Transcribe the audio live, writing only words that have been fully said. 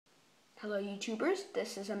Hello YouTubers,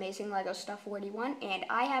 this is Amazing Lego Stuff 41 and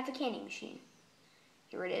I have a candy machine.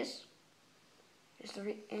 Here it is. Here's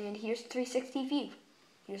the here's the 360 view.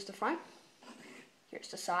 Here's the front. Here's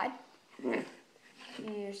the side.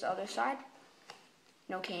 Here's the other side.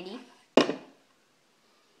 No candy.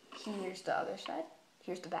 Here's the other side.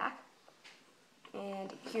 Here's the back.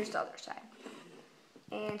 And here's the other side.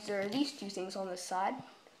 And there are these two things on this side.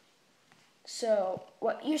 So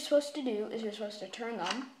what you're supposed to do is you're supposed to turn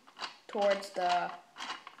them towards the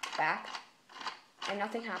back and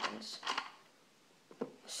nothing happens.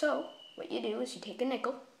 So what you do is you take a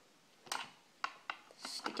nickel,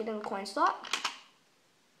 stick it in the coin slot,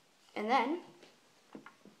 and then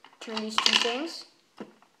turn these two things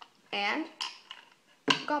and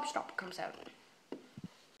the gobstopper comes out.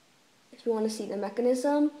 If you want to see the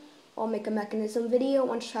mechanism, I'll make a mechanism video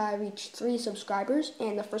once I reach 3 subscribers,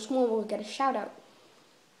 and the first one will get a shout out.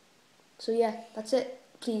 So yeah, that's it.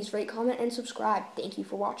 Please rate, comment, and subscribe. Thank you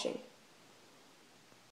for watching.